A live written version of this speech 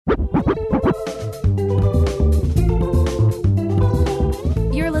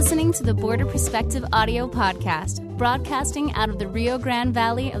You're listening to the Border Perspective audio podcast, broadcasting out of the Rio Grande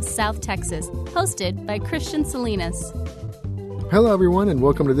Valley of South Texas, hosted by Christian Salinas. Hello, everyone, and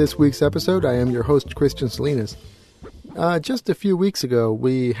welcome to this week's episode. I am your host, Christian Salinas. Just a few weeks ago,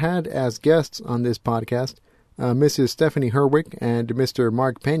 we had as guests on this podcast Mrs. Stephanie Herwick and Mr.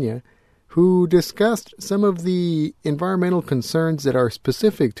 Mark Pena, who discussed some of the environmental concerns that are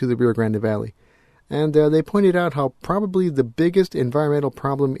specific to the Rio Grande Valley. And they pointed out how probably the biggest environmental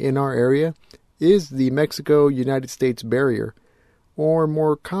problem in our area is the Mexico-United States barrier, or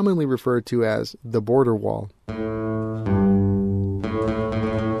more commonly referred to as the border wall.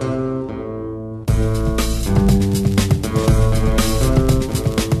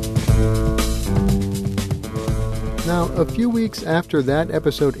 Now, a few weeks after that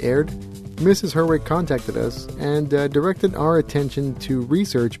episode aired, Mrs. Herwick contacted us and directed our attention to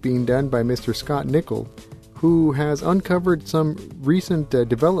research being done by Mr. Scott Nickel, who has uncovered some recent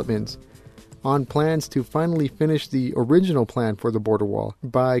developments on plans to finally finish the original plan for the border wall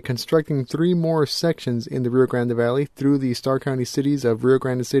by constructing 3 more sections in the Rio Grande Valley through the Star County cities of Rio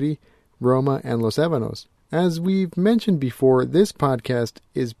Grande City, Roma, and Los Ebanos. As we've mentioned before, this podcast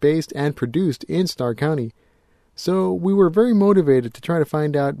is based and produced in Star County, so we were very motivated to try to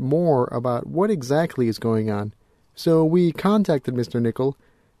find out more about what exactly is going on. So we contacted Mr. Nickel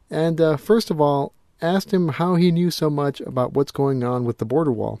and first of all asked him how he knew so much about what's going on with the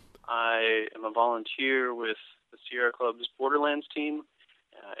border wall. I am a volunteer with the Sierra Club's Borderlands team,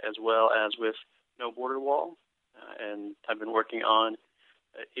 as well as with No Border Wall, and I've been working on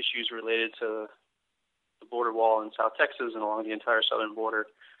issues related to the border wall in South Texas and along the entire southern border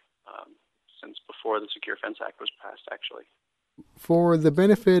since before the Secure Fence Act was passed, actually. For the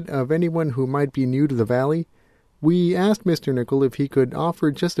benefit of anyone who might be new to the valley, we asked Mr. Nickel if he could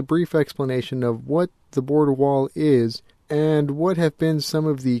offer just a brief explanation of what the border wall is and what have been some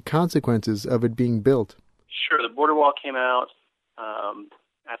of the consequences of it being built. Sure. The border wall came out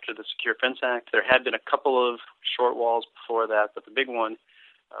after the Secure Fence Act. There had been a couple of short walls before that, but the big one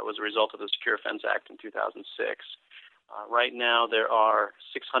was a result of the Secure Fence Act in 2006. Right now, there are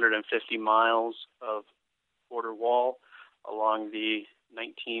 650 miles of border wall along the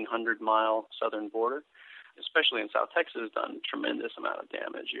 1,900-mile southern border. Especially in South Texas, done a tremendous amount of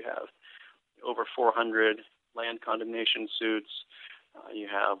damage. You have over 400 land condemnation suits. You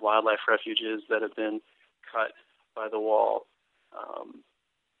have wildlife refuges that have been cut by the wall.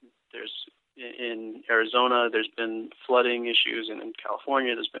 In Arizona, there's been flooding issues, and in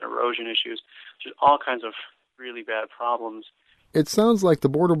California, there's been erosion issues. Just all kinds of really bad problems. It sounds like the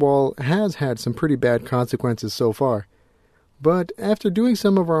border wall has had some pretty bad consequences so far. But after doing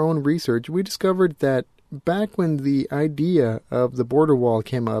some of our own research, we discovered that back when the idea of the border wall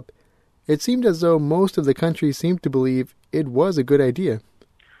came up, it seemed as though most of the country seemed to believe it was a good idea.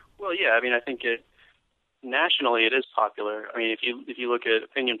 Well, yeah, I think nationally it is popular. If you look at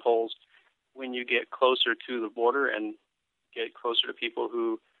opinion polls, when you get closer to the border and get closer to people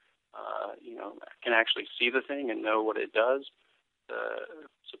who can actually see the thing and know what it does, the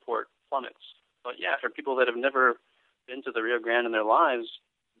support plummets. But yeah, for people that have never been to the Rio Grande in their lives,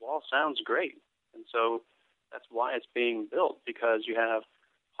 wall sounds great. And so that's why it's being built, because you have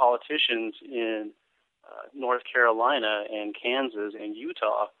politicians in North Carolina and Kansas and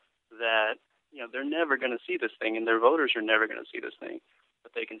Utah that, they're never going to see this thing, and their voters are never going to see this thing.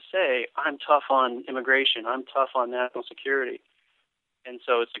 But they can say, I'm tough on immigration, I'm tough on national security. And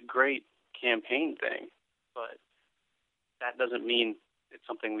so it's a great campaign thing, but that doesn't mean it's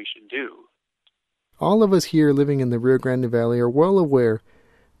something we should do. All of us here living in the Rio Grande Valley are well aware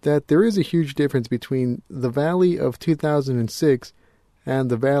that there is a huge difference between the Valley of 2006 and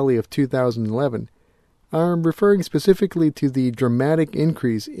the Valley of 2011. I'm referring specifically to the dramatic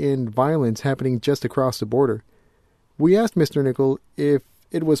increase in violence happening just across the border. We asked Mr. Nickel if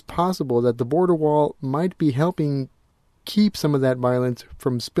it was possible that the border wall might be helping keep some of that violence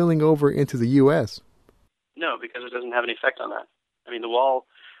from spilling over into the U.S. No, because it doesn't have any effect on that. The wall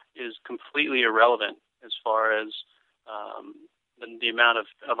is completely irrelevant as far as the amount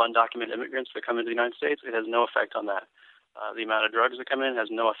of undocumented immigrants that come into the United States. It has no effect on that. The amount of drugs that come in has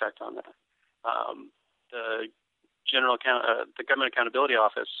no effect on that. The Government Accountability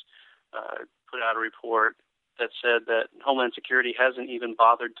Office put out a report that said that Homeland Security hasn't even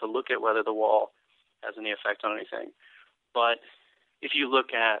bothered to look at whether the wall has any effect on anything. But if you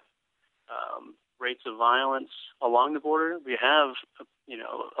look at rates of violence along the border, we have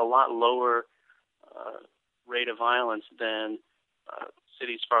a lot lower rate of violence than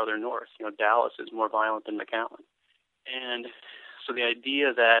cities farther north. Dallas is more violent than McAllen. And So the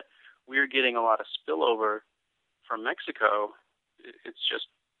idea that we're getting a lot of spillover from Mexico, it's just,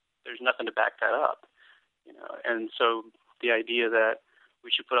 there's nothing to back that up. And so the idea that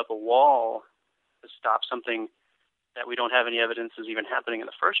we should put up a wall to stop something that we don't have any evidence is even happening in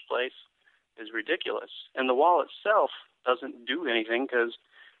the first place is ridiculous. And the wall itself doesn't do anything because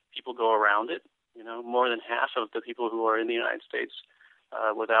people go around it. More than half of the people who are in the United States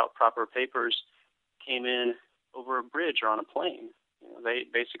without proper papers came in over a bridge or on a plane. They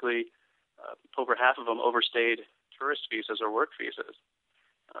basically, over half of them overstayed tourist visas or work visas.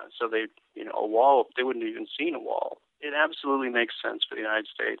 So they, a wall, they wouldn't have even seen a wall. It absolutely makes sense for the United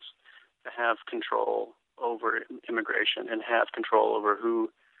States to have control over immigration and have control over who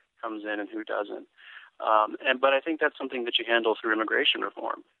comes in and who doesn't. But I think that's something that you handle through immigration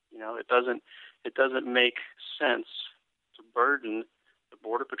reform. It doesn't make sense to burden the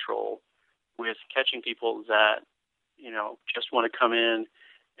Border Patrol with catching people that, just want to come in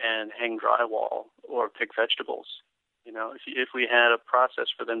and hang drywall or pick vegetables. If we had a process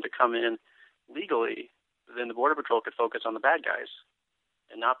for them to come in legally, then the Border Patrol could focus on the bad guys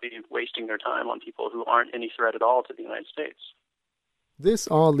and not be wasting their time on people who aren't any threat at all to the United States. This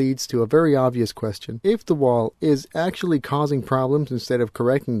all leads to a very obvious question. If the wall is actually causing problems instead of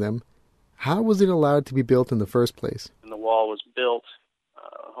correcting them, how was it allowed to be built in the first place? When the wall was built,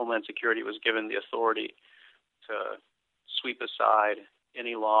 Homeland Security was given the authority to sweep aside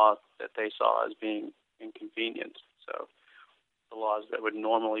any law that they saw as being inconvenient. So the laws that would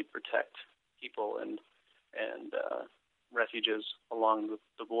normally protect people and refuges along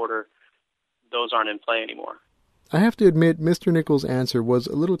the border, those aren't in play anymore. I have to admit, Mr. Nichols' answer was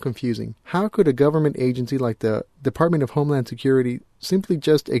a little confusing. How could a government agency like the Department of Homeland Security simply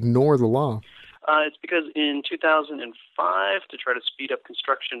just ignore the law? It's because in 2005, to try to speed up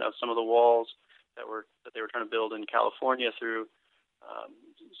construction of some of the walls that they were trying to build in California through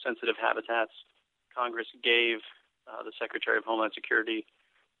sensitive habitats, Congress gave the Secretary of Homeland Security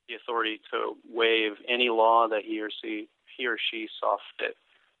the authority to waive any law that he or she saw fit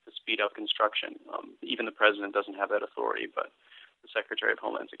to speed up construction. Even the president doesn't have that authority, but the Secretary of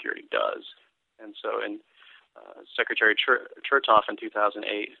Homeland Security does. And so Secretary Chertoff in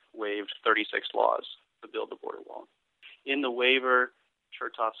 2008 waived 36 laws to build the border wall. In the waiver,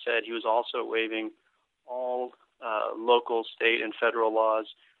 Chertoff said he was also waiving all local, state, and federal laws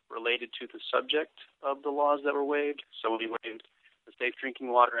related to the subject of the laws that were waived. So when he waived the Safe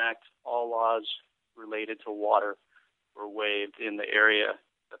Drinking Water Act, all laws related to water were waived in the area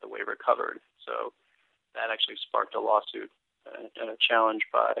that the waiver covered. So that actually sparked a lawsuit and a challenge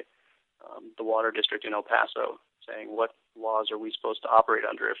by the Water District in El Paso, saying, what laws are we supposed to operate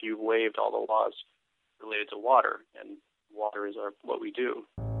under if you've waived all the laws related to water? And water is what we do.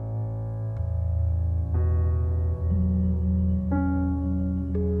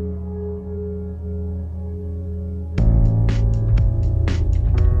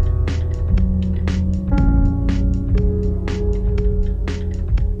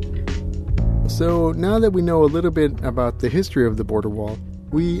 So now that we know a little bit about the history of the border wall,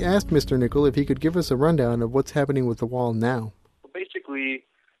 we asked Mr. Nickel if he could give us a rundown of what's happening with the wall now. Well, basically,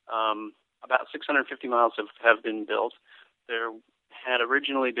 about 650 miles have been built. There had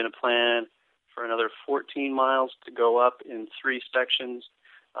originally been a plan for another 14 miles to go up in 3 sections.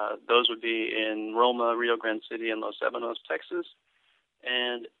 Those would be in Roma, Rio Grande City, and Los Alamos, Texas.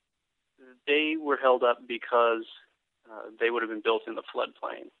 And they were held up because they would have been built in the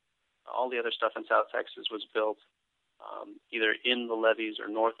floodplain. All the other stuff in South Texas was built either in the levees or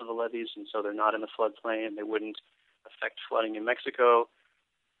north of the levees, and so they're not in the floodplain. They wouldn't affect flooding in Mexico.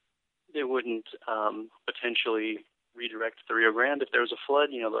 They wouldn't potentially redirect the Rio Grande if there was a flood.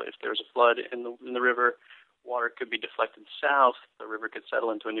 If there was a flood in the river, water could be deflected south. The river could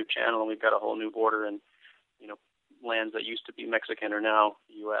settle into a new channel, and we've got a whole new border. And lands that used to be Mexican are now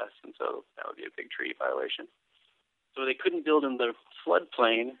U.S., and so that would be a big treaty violation. So they couldn't build in the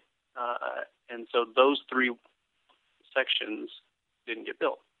floodplain. And so those 3 sections didn't get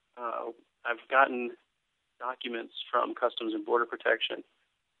built. I've gotten documents from Customs and Border Protection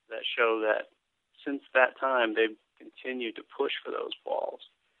that show that since that time, they've continued to push for those walls.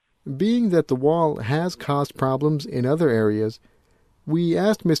 Being that the wall has caused problems in other areas, we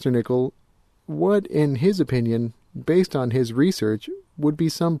asked Mr. Nickel what, in his opinion, based on his research, would be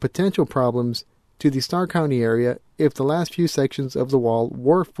some potential problems to the Starr County area if the last few sections of the wall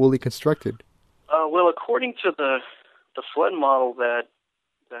were fully constructed. Well, according to the flood model that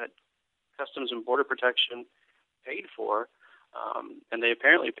Customs and Border Protection paid for, and they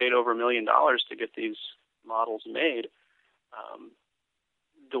apparently paid over $1 million to get these models made,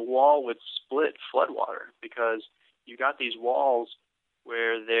 the wall would split floodwater because you got these walls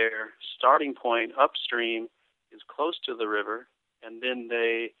where their starting point upstream is close to the river, and then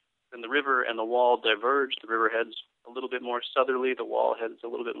the river and the wall diverge. The river heads a little bit more southerly, the wall heads a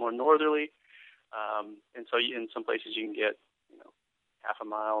little bit more northerly, and so in some places you can get half a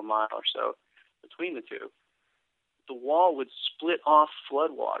mile or so between the two. The wall would split off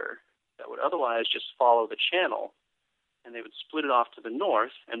floodwater that would otherwise just follow the channel, and they would split it off to the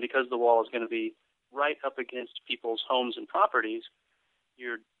north. And because the wall is going to be right up against people's homes and properties,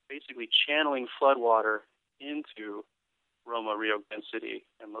 you're basically channeling floodwater into Roma, Rio Grande City,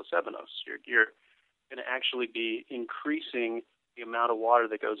 and Los Ebanos. You're going to actually be increasing the amount of water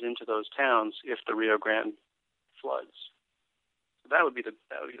that goes into those towns if the Rio Grande floods. So that would be the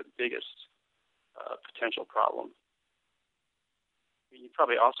biggest potential problem. You'd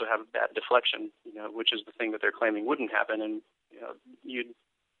probably also have bad deflection, which is the thing that they're claiming wouldn't happen, and you'd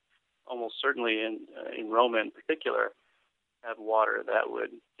almost certainly in Roma in particular have water that would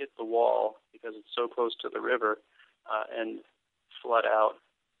hit the wall because it's so close to the river and flood out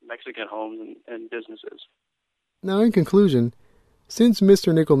Mexican homes and businesses. Now, in conclusion, since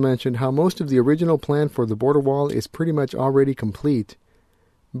Mr. Nickel mentioned how most of the original plan for the border wall is pretty much already complete,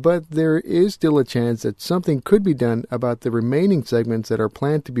 but there is still a chance that something could be done about the remaining segments that are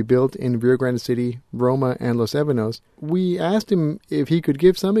planned to be built in Rio Grande City, Roma, and Los Ebanos, we asked him if he could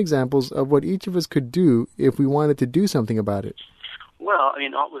give some examples of what each of us could do if we wanted to do something about it. Well,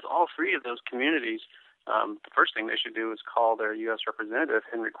 with all three of those communities, the first thing they should do is call their U.S. Representative,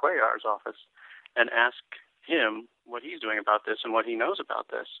 Henry Cuellar's office, and ask him what he's doing about this and what he knows about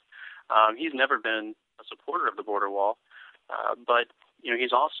this. He's never been a supporter of the border wall, but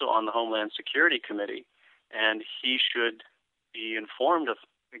he's also on the Homeland Security Committee, and he should be informed of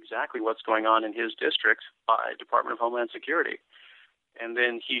exactly what's going on in his district by Department of Homeland Security. And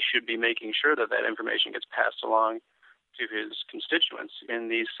then he should be making sure that that information gets passed along to his constituents in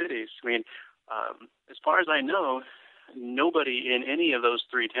these cities. As far as I know, nobody in any of those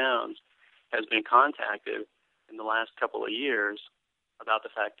three towns has been contacted in the last couple of years about the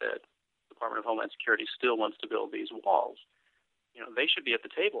fact that the Department of Homeland Security still wants to build these walls. They should be at the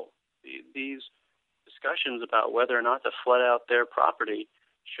table. These discussions about whether or not to flood out their property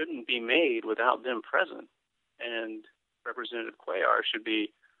shouldn't be made without them present. And Representative Cuellar should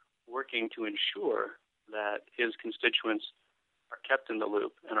be working to ensure that his constituents are kept in the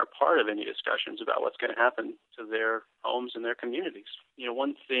loop and are part of any discussions about what's going to happen to their homes and their communities.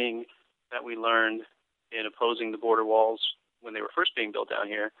 One thing that we learned in opposing the border walls when they were first being built down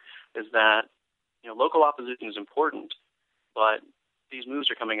here is that local opposition is important, but these moves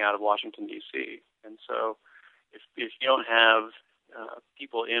are coming out of Washington, D.C. And so if you don't have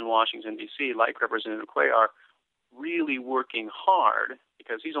people in Washington, D.C., like Representative Cuellar, really working hard,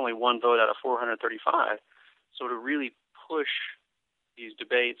 because he's only one vote out of 435, so to really push these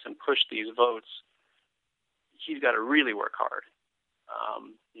debates and push these votes, he's got to really work hard.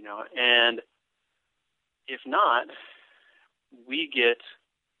 And if not, we get,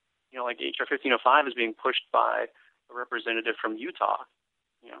 like H.R. 1505 is being pushed by a representative from Utah.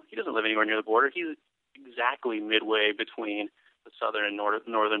 He doesn't live anywhere near the border. He's exactly midway between the southern and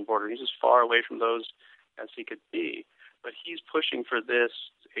northern border. He's as far away from those as he could be. But he's pushing for this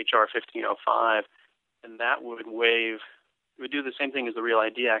H.R. 1505, and that would do the same thing as the Real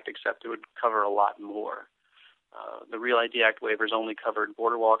ID Act, except it would cover a lot more. The Real ID Act waivers only covered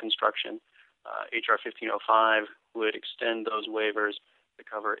border wall construction. H.R. 1505 would extend those waivers to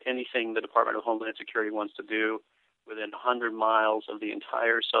cover anything the Department of Homeland Security wants to do within 100 miles of the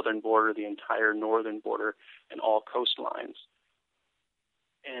entire southern border, the entire northern border, and all coastlines.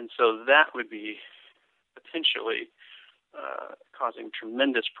 And so that would be potentially causing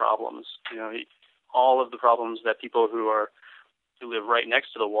tremendous problems. All of the problems that people who live right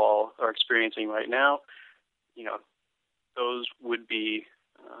next to the wall are experiencing right now, those would be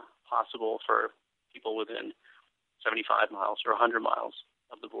possible for people within 75 miles or 100 miles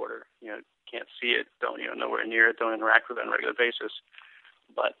of the border. Can't see it, don't nowhere near it, don't interact with it on a regular basis,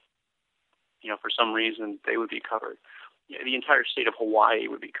 but for some reason they would be covered. The entire state of Hawaii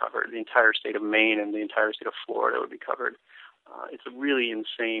would be covered. The entire state of Maine and the entire state of Florida would be covered. It's a really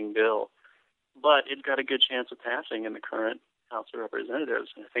insane bill, but it's got a good chance of passing in the current House of Representatives.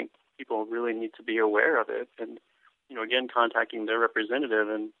 And I think people really need to be aware of it, and again, contacting their representative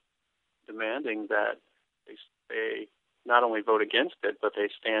and demanding that they not only vote against it, but they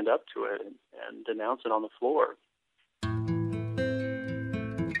stand up to it and denounce it on the floor.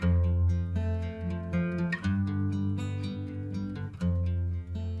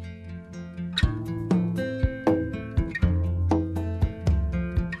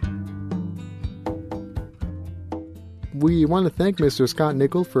 we want to thank Mr. Scott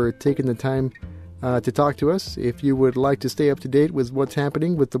Nichol for taking the time to talk to us. If you would like to stay up to date with what's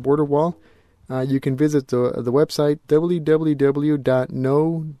happening with the border wall, you can visit the website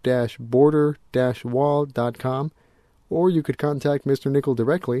www.no-border-wall.com, or you could contact Mr. Nichol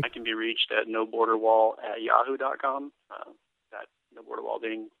directly. I can be reached at noborderwall@yahoo.com. That noborderwall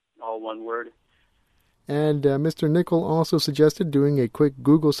being all one word. And Mr. Nichol also suggested doing a quick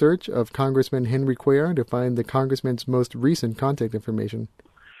Google search of Congressman Henry Cuellar to find the congressman's most recent contact information.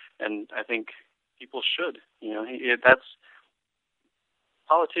 And I think people should. That's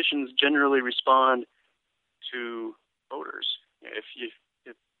politicians generally respond to voters. If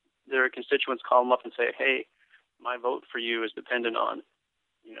their constituents call them up and say, "Hey, my vote for you is dependent on,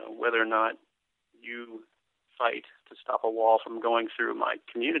 whether or not you fight to stop a wall from going through my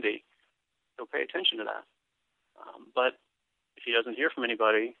community," he'll pay attention to that. But if he doesn't hear from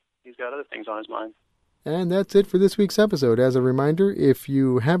anybody, he's got other things on his mind. And that's it for this week's episode. As a reminder, if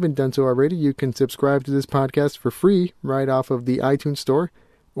you haven't done so already, you can subscribe to this podcast for free right off of the iTunes Store,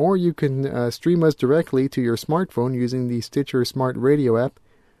 or you can stream us directly to your smartphone using the Stitcher Smart Radio app.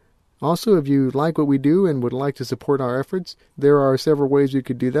 Also, if you like what we do and would like to support our efforts, there are several ways you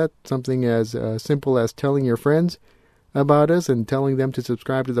could do that. Something as simple as telling your friends about us and telling them to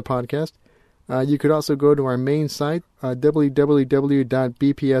subscribe to the podcast. You could also go to our main site,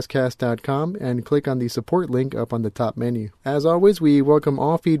 www.bpscast.com, and click on the support link up on the top menu. As always, we welcome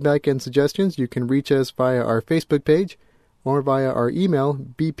all feedback and suggestions. You can reach us via our Facebook page or via our email,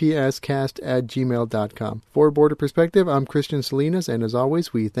 bpscast@gmail.com. For Border Perspective, I'm Christian Salinas, and as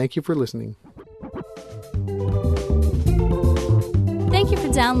always, we thank you for listening. Thank you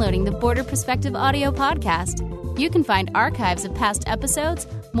for downloading the Border Perspective audio podcast. You can find archives of past episodes,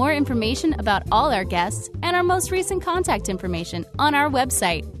 more information about all our guests, and our most recent contact information on our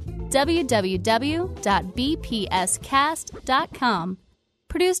website, www.bpscast.com.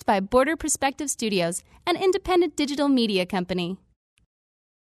 Produced by Border Perspective Studios, an independent digital media company.